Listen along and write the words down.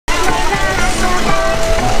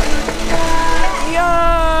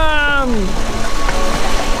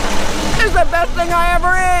best thing I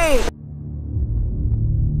ever ate!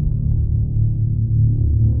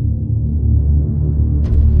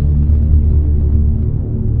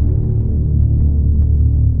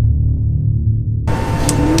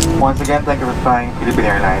 Once again, thank you for flying Philippine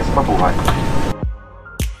Airlines. Mabuhay.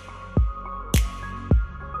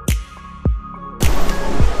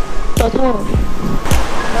 Toto.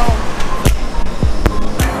 No.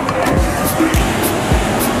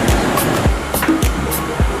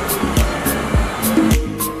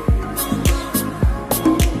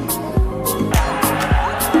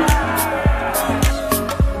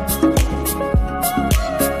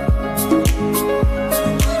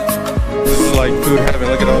 Like food heaven.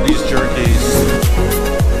 Look at all these jerkies.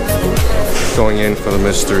 Going in for the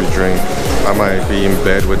mystery drink. I might be in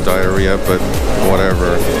bed with diarrhea, but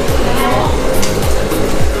whatever.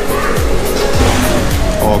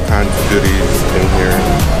 All kinds of goodies in here.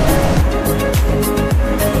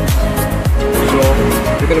 So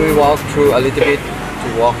we're gonna be walk through a little bit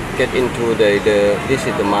to get into this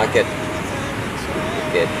is the market.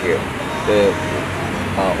 Get here, the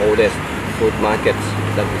oldest food markets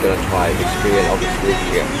that we're gonna try the experience of the food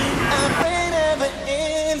here.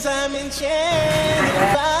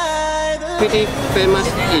 Pretty famous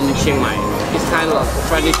in Chiang Mai. It's kind of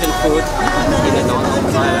traditional food in the north of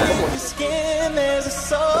Thailand.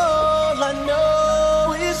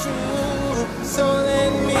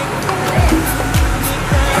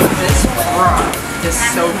 This broth is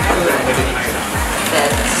so good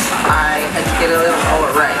that I had to get a little bowl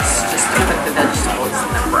of rice just to put the vegetables in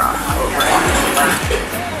the broth over it.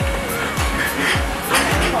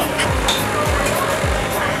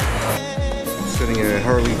 Sitting at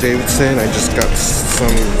Harley Davidson, I just got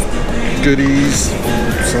some goodies,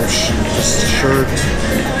 some just shirt.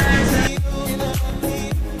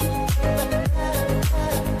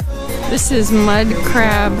 This is mud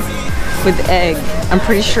crab with egg. I'm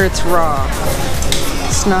pretty sure it's raw.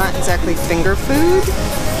 It's not exactly finger food.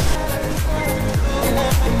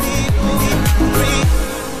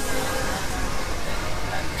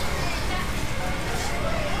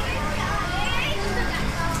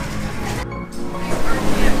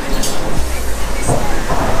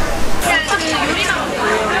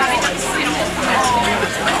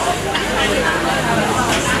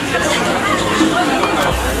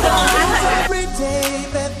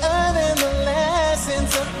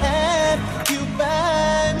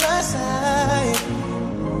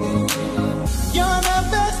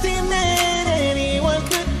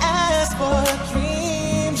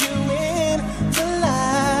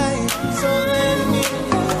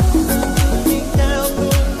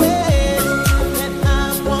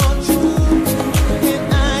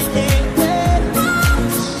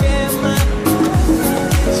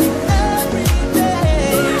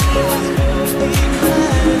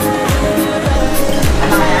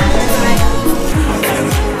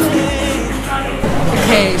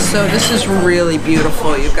 So this is really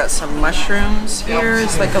beautiful. You've got some mushrooms here.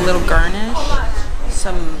 It's like a little garnish.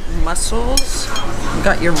 Some mussels. You've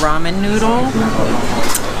got your ramen noodle.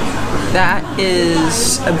 That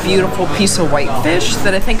is a beautiful piece of whitefish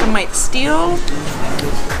that I think I might steal.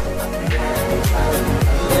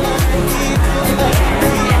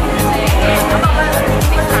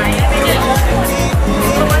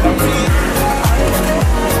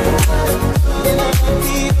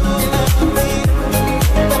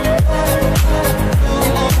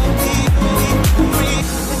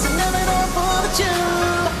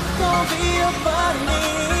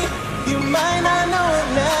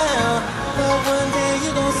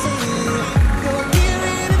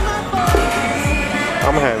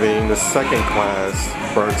 I'm having the second class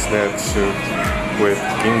bird's nest soup with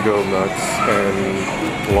gingo nuts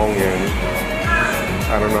and long yen.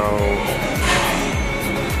 I don't know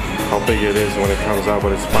how big it is when it comes out,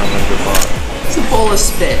 but it's 500 baht. It's a bowl of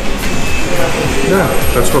spit. Yeah,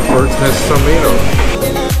 that's what bird's nests are made of.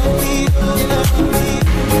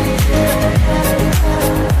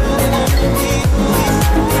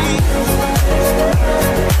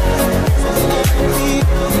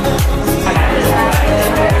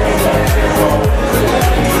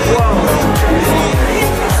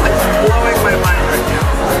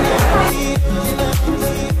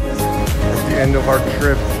 End of our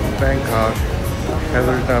trip to Bangkok.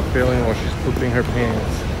 Heather's not feeling well, she's pooping her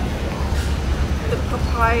pants. The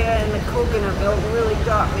papaya and the coconut milk really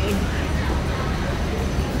got me.